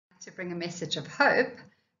to bring a message of hope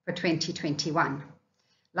for 2021.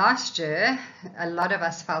 Last year, a lot of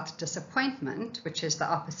us felt disappointment, which is the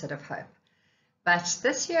opposite of hope. But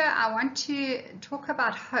this year, I want to talk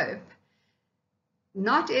about hope,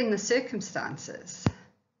 not in the circumstances,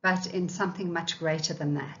 but in something much greater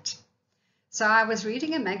than that. So I was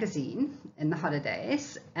reading a magazine in the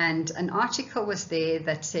holidays, and an article was there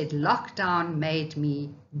that said, "Lockdown made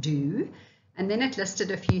me do," and then it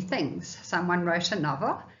listed a few things. Someone wrote a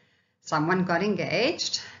novel, someone got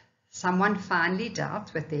engaged, someone finally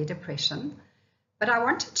dealt with their depression. But I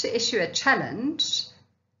wanted to issue a challenge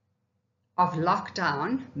of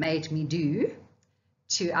lockdown made me do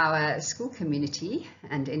to our school community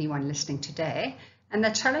and anyone listening today. And the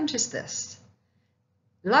challenge is this: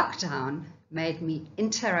 lockdown made me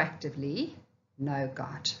interactively know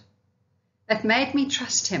God. It made me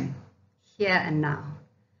trust Him here and now.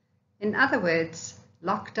 In other words,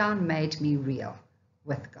 lockdown made me real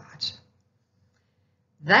with God.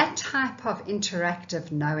 That type of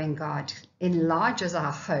interactive knowing God enlarges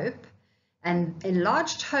our hope, and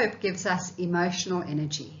enlarged hope gives us emotional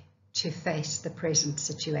energy to face the present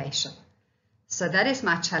situation. So that is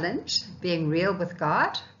my challenge, being real with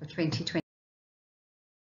God for 2021.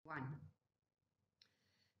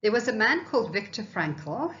 There was a man called Viktor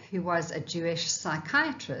Frankl, who was a Jewish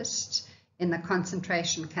psychiatrist in the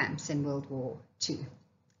concentration camps in World War II.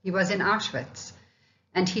 He was in Auschwitz,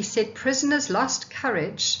 and he said prisoners lost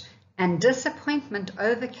courage and disappointment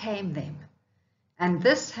overcame them. And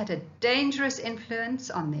this had a dangerous influence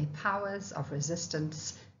on their powers of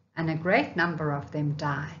resistance, and a great number of them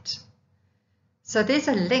died. So there's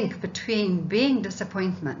a link between being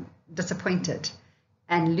disappointed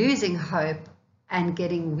and losing hope and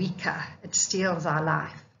getting weaker. It steals our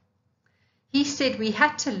life. He said we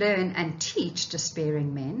had to learn and teach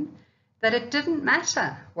despairing men that it didn't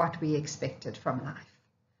matter what we expected from life,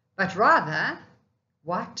 but rather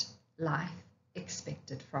what life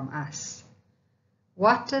expected from us.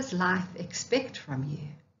 What does life expect from you?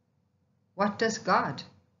 What does God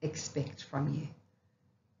expect from you?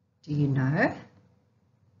 Do you know?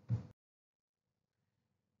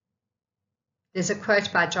 There's a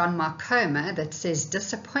quote by John Mark Comer that says,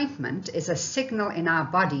 "Disappointment is a signal in our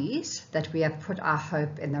bodies that we have put our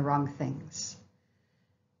hope in the wrong things."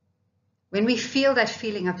 When we feel that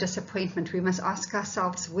feeling of disappointment, we must ask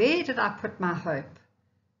ourselves, where did I put my hope?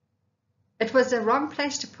 It was the wrong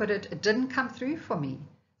place to put it. It didn't come through for me.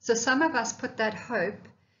 So some of us put that hope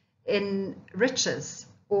in riches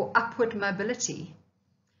or upward mobility,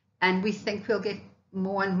 and we think we'll get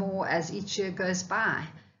more and more as each year goes by.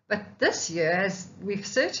 But this year, as we've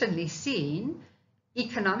certainly seen,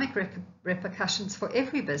 economic repercussions for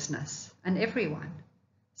every business and everyone,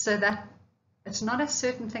 so that it's not a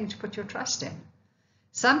certain thing to put your trust in.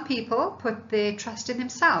 Some people put their trust in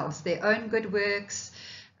themselves, their own good works,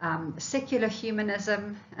 secular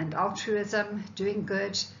humanism and altruism, doing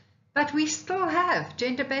good. But we still have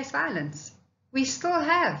gender-based violence. We still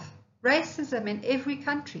have racism in every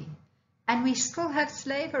country. And we still have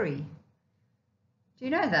slavery. Do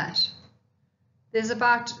you know that? There's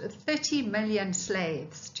about 30 million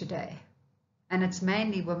slaves today, and it's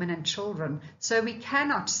mainly women and children. So we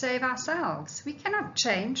cannot save ourselves. We cannot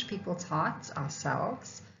change people's hearts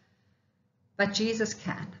ourselves, but Jesus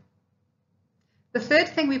can. The third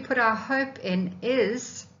thing we put our hope in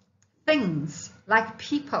is things like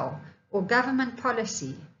people or government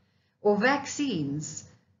policy or vaccines,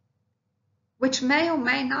 which may or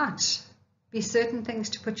may not be certain things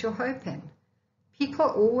to put your hope in. People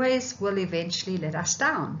always will eventually let us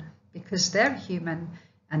down because they're human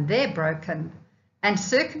and they're broken and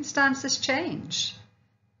circumstances change.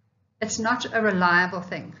 It's not a reliable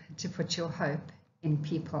thing to put your hope in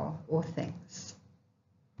people or things.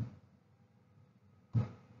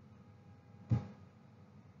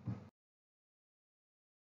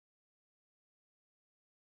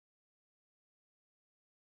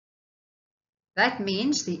 That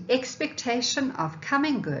means the expectation of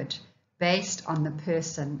coming good based on the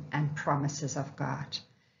person and promises of God.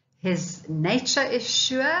 His nature is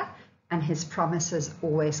sure and His promises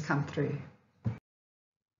always come through.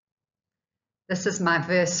 This is my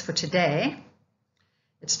verse for today.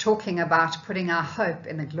 It's talking about putting our hope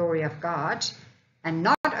in the glory of God. And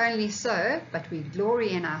not only so, but we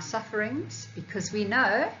glory in our sufferings because we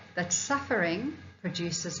know that suffering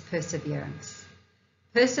produces perseverance.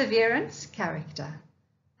 Perseverance, character,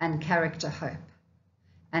 and character, hope.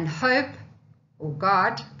 And hope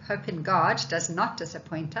in God does not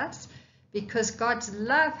disappoint us because God's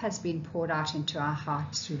love has been poured out into our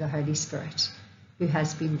hearts through the Holy Spirit who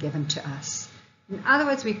has been given to us. In other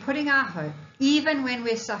words, we're putting our hope, even when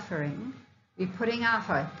we're suffering, we're putting our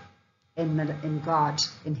hope in God,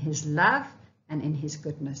 in his love and in his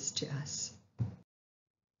goodness to us.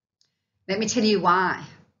 Let me tell you why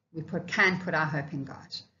we can put our hope in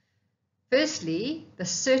God. Firstly, the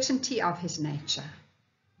certainty of his nature.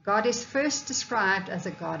 God is first described as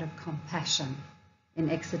a God of compassion in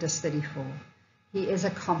Exodus 34. He is a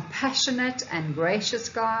compassionate and gracious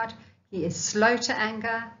God. He is slow to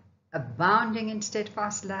anger, abounding in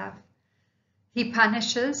steadfast love. He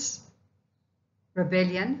punishes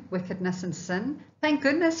rebellion, wickedness, and sin. Thank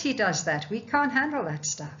goodness he does that. We can't handle that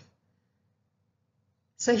stuff.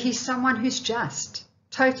 So he's someone who's just,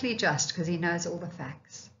 totally just, because he knows all the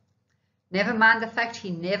facts. Never mind the fact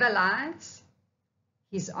he never lies.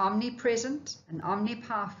 He's omnipresent and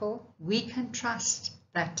omnipowerful. We can trust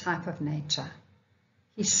that type of nature.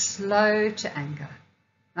 He's slow to anger,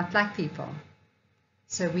 not like people.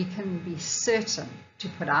 So we can be certain to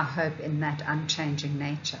put our hope in that unchanging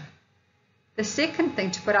nature. The second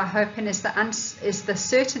thing to put our hope in is the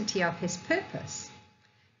certainty of his purpose.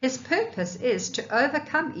 His purpose is to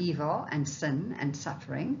overcome evil and sin and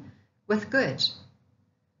suffering with good.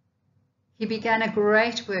 He began a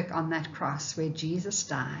great work on that cross where Jesus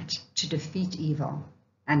died to defeat evil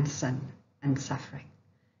and sin and suffering.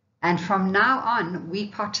 And from now on, we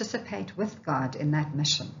participate with God in that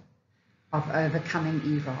mission of overcoming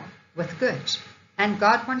evil with good. And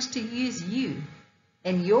God wants to use you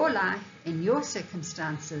in your life, in your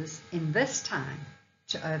circumstances, in this time,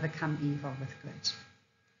 to overcome evil with good.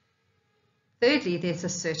 Thirdly, there's a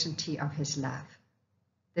certainty of his love.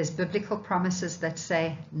 There's biblical promises that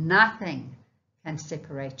say nothing can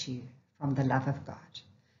separate you from the love of God.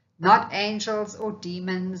 Not angels or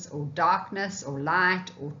demons or darkness or light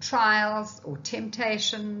or trials or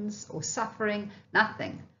temptations or suffering.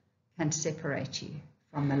 Nothing can separate you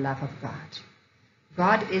from the love of God.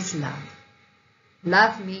 God is love.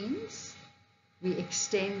 Love means we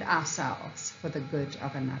extend ourselves for the good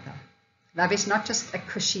of another. Love is not just a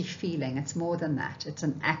cushy feeling. It's more than that. It's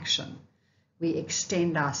an action. We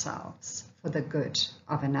extend ourselves for the good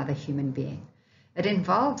of another human being. It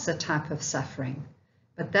involves a type of suffering,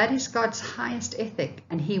 but that is God's highest ethic,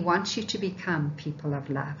 and he wants you to become people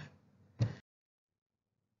of love.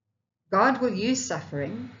 God will use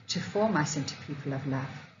suffering to form us into people of love.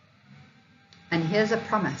 And here's a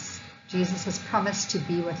promise. Jesus has promised to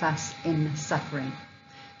be with us in suffering.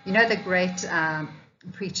 You know, the great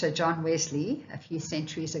preacher John Wesley, a few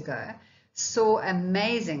centuries ago, saw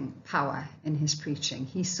amazing power in his preaching.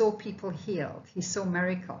 He saw people healed. He saw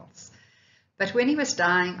miracles. But when he was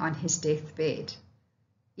dying on his deathbed,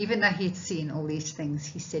 even though he'd seen all these things,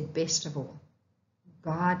 he said, best of all,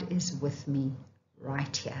 God is with me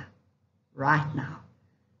right here, right now.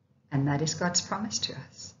 And that is God's promise to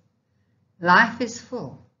us. Life is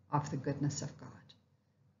full of the goodness of God.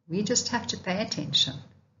 We just have to pay attention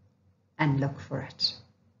and look for it.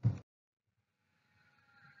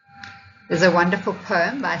 There's a wonderful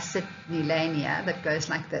poem by Sidney Lanier that goes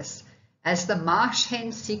like this. As the marsh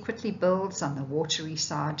hen secretly builds on the watery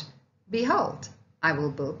sod, behold, I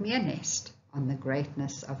will build me a nest on the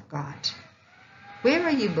greatness of God. Where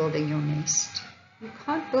are you building your nest? You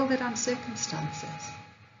can't build it on circumstances.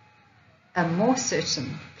 A more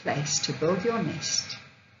certain place to build your nest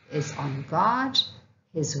is on God,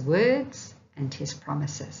 his words, and his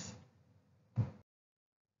promises.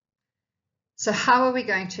 So how are we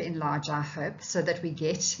going to enlarge our hope so that we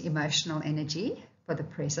get emotional energy for the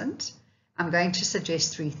present? I'm going to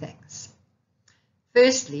suggest 3 things.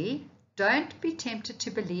 Firstly, don't be tempted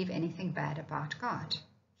to believe anything bad about God.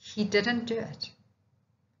 He didn't do it.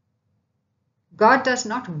 God does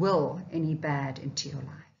not will any bad into your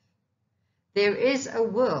life. There is a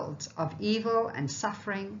world of evil and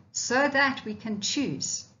suffering so that we can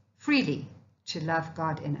choose freely to love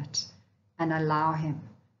God in it and allow him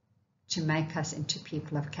to make us into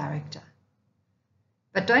people of character.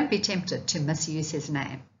 But don't be tempted to misuse his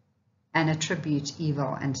name and attribute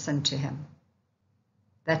evil and sin to him.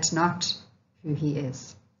 That's not who he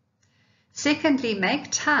is. Secondly,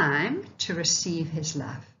 make time to receive his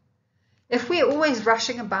love. If we're always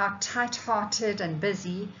rushing about tight-hearted and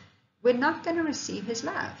busy, we're not going to receive his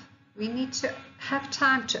love. We need to have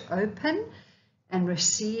time to open and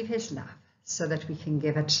receive his love so that we can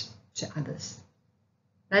give it to others.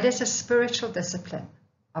 That is a spiritual discipline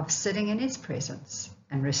of sitting in his presence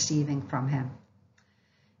and receiving from him.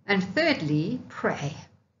 And thirdly, pray.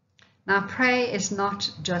 Now, pray is not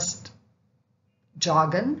just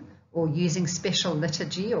jargon or using special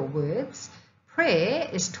liturgy or words. Prayer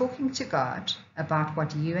is talking to God about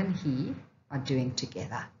what you and he are doing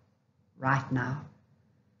together right now.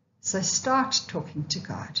 So start talking to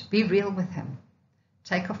God. Be real with him.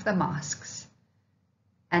 Take off the masks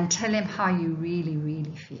and tell him how you really,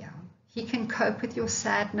 really feel. He can cope with your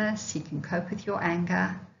sadness. He can cope with your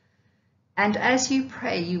anger. And as you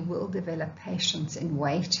pray, you will develop patience in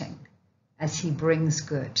waiting as he brings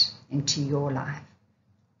good into your life.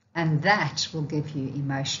 And that will give you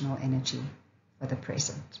emotional energy for the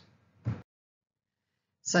present.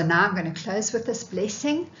 So now I'm going to close with this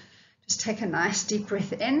blessing. Just take a nice deep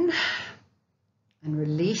breath in and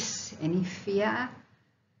release any fear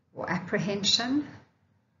or apprehension.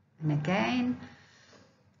 And again,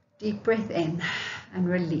 deep breath in and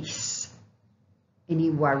release any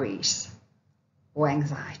worries or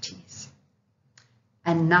anxieties.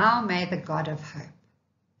 And now may the God of hope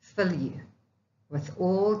fill you with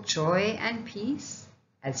all joy and peace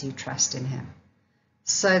as you trust in him,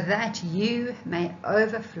 so that you may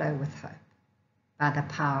overflow with hope by the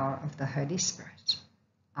power of the Holy Spirit.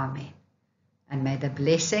 Amen. And may the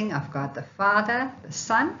blessing of God the Father, the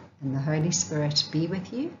Son, and the Holy Spirit be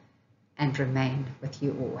with you and remain with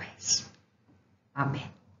you always.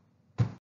 Amen.